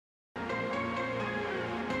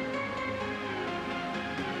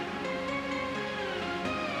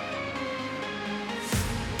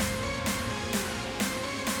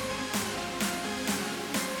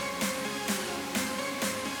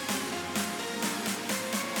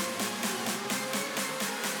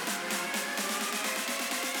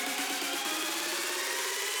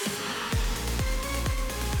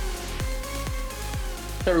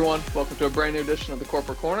Hey everyone, welcome to a brand new edition of the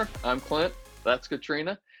Corporate Corner. I'm Clint, that's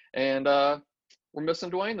Katrina, and we're missing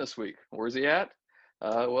Dwayne this week. Where's he at?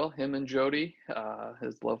 Well, him and Jody,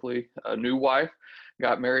 his lovely new wife,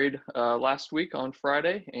 got married last week on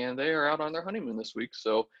Friday, and they are out on their honeymoon this week.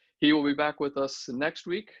 So he will be back with us next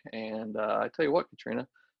week. And I tell you what, Katrina,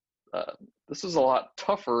 this is a lot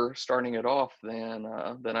tougher starting it off than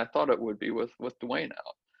I thought it would be with Dwayne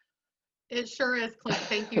out. It sure is, Clint.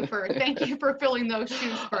 Thank you for filling those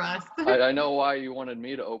shoes for us. I know why you wanted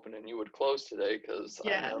me to open and you would close today, because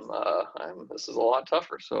Yes. this is a lot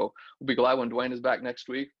tougher. So we'll be glad when Dwayne is back next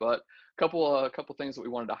week. But a couple things that we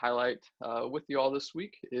wanted to highlight with you all this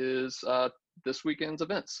week is this weekend's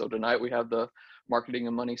events. So tonight we have the Marketing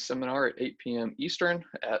and Money Seminar at 8 p.m. Eastern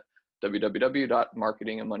at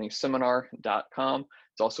www.marketingandmoneyseminar.com.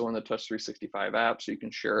 It's also in the Touch 365 app, so you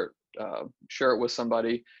can share it with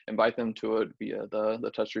somebody, invite them to it via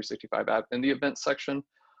the Touch 365 app in the events section.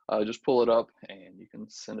 Just pull it up and you can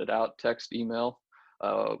send it out, text, email,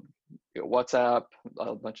 WhatsApp,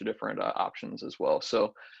 a bunch of different options as well.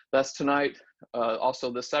 So that's tonight.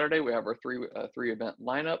 Also this Saturday, we have our three event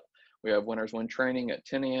lineup. We have Winners Win Training at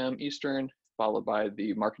 10 a.m. Eastern, followed by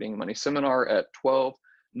the Marketing and Money Seminar at 12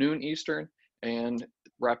 noon Eastern, and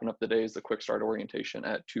wrapping up the day is the Quick Start Orientation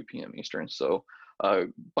at 2 p.m. Eastern. So a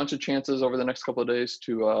bunch of chances over the next couple of days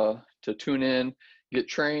to tune in, get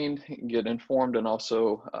trained, get informed, and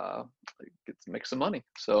also get to make some money.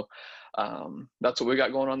 So that's what we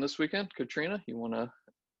got going on this weekend. Katrina, you want to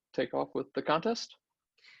take off with the contest?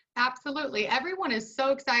 Absolutely. Everyone is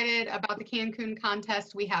so excited about the Cancun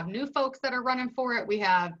contest. We have new folks that are running for it. We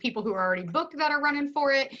have people who are already booked that are running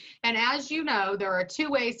for it. And as you know, there are two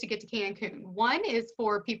ways to get to Cancun. One is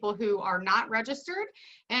for people who are not registered,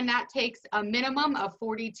 and that takes a minimum of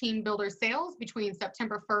 40 team builder sales between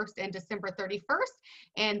September 1st and December 31st.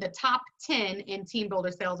 And the top 10 in team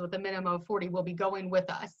builder sales with a minimum of 40 will be going with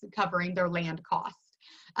us, covering their land costs.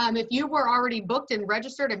 If you were already booked and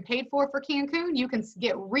registered and paid for Cancun, you can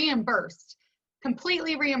get reimbursed,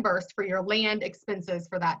 completely reimbursed for your land expenses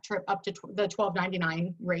for that trip up to the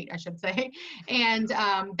 $12.99 rate, I should say. And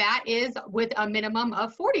that is with a minimum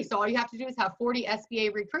of 40. So all you have to do is have 40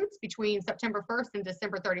 SBA recruits between September 1st and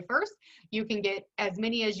December 31st. You can get as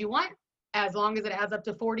many as you want, as long as it adds up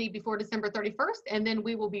to 40 before December 31st. And then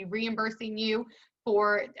we will be reimbursing you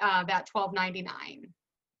for that $12.99.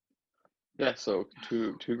 Yeah, so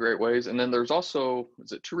two great ways. And then there's also,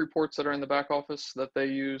 is it 2 reports that are in the back office that they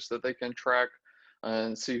use that they can track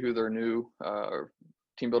and see who their new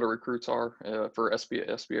team builder recruits are for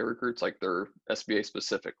SBA recruits, like they're SBA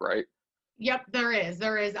specific, right? Yep, there is.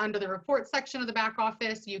 There is under the report section of the back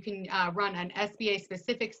office. You can run an SBA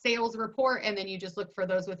specific sales report, and then you just look for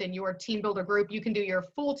those within your team builder group. You can do your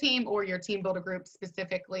full team or your team builder group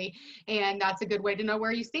specifically, and that's a good way to know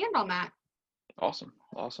where you stand on that. Awesome.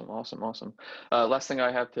 Last thing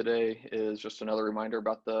I have today is just another reminder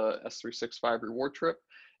about the S365 reward trip.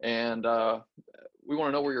 And we want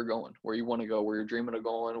to know where you're going, where you want to go, where you're dreaming of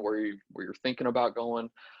going, where you're thinking about going,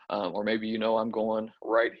 or maybe I'm going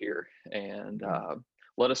right here. And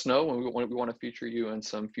let us know. We want to feature you in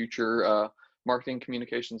some future marketing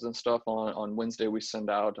communications and stuff. On Wednesday, we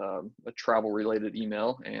send out a travel related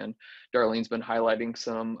email, and Darlene's been highlighting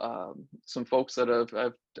some folks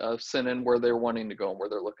that have sent in where they're wanting to go and where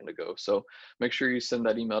they're looking to go. So make sure you send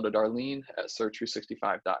that email to Darlene at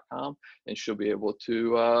search365.com, and she'll be able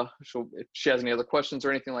to, if she has any other questions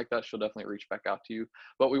or anything like that, she'll definitely reach back out to you.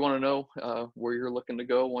 But we want to know where you're looking to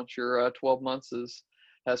go once your 12 months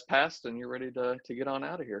has passed and you're ready to get on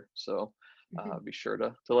out of here. So be sure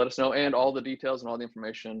to let us know, and all the details and all the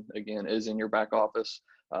information again is in your back office.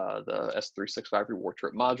 The S365 reward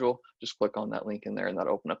trip module, just click on that link in there and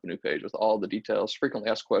that'll open up a new page with all the details,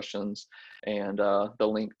 frequently asked questions, and the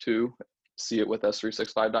link to see it with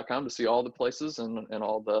s365.com to see all the places and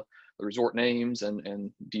all the resort names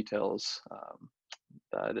and details.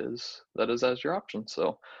 That is as your option.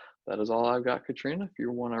 So that is all I've got, Katrina, if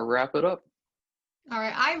you want to wrap it up. All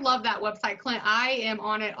right. I love that website, Clint. I am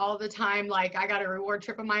on it all the time. Like, I got a reward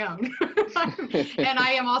trip of my own. And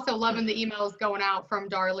I am also loving the emails going out from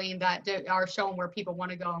Darlene that are showing where people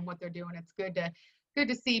want to go and what they're doing. It's good to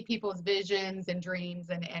see people's visions and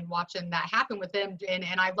dreams and watching that happen with them.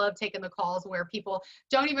 And I love taking the calls where people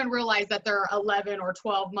don't even realize that they're 11 or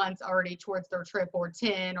 12 months already towards their trip, or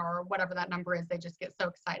 10 or whatever that number is. They just get so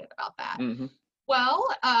excited about that. Mm-hmm. Well,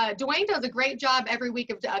 Dwayne does a great job every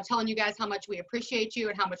week of telling you guys how much we appreciate you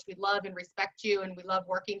and how much we love and respect you, and we love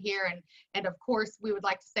working here. And of course, we would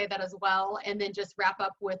like to say that as well. And then just wrap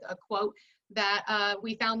up with a quote that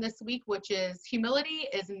we found this week, which is, humility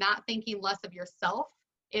is not thinking less of yourself,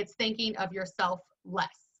 It's thinking of yourself less.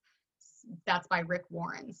 That's by Rick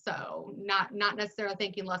Warren. So not necessarily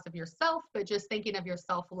thinking less of yourself, but just thinking of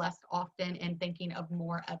yourself less often and thinking of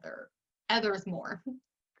more others more.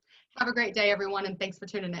 Have a great day, everyone, and thanks for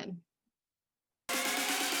tuning in.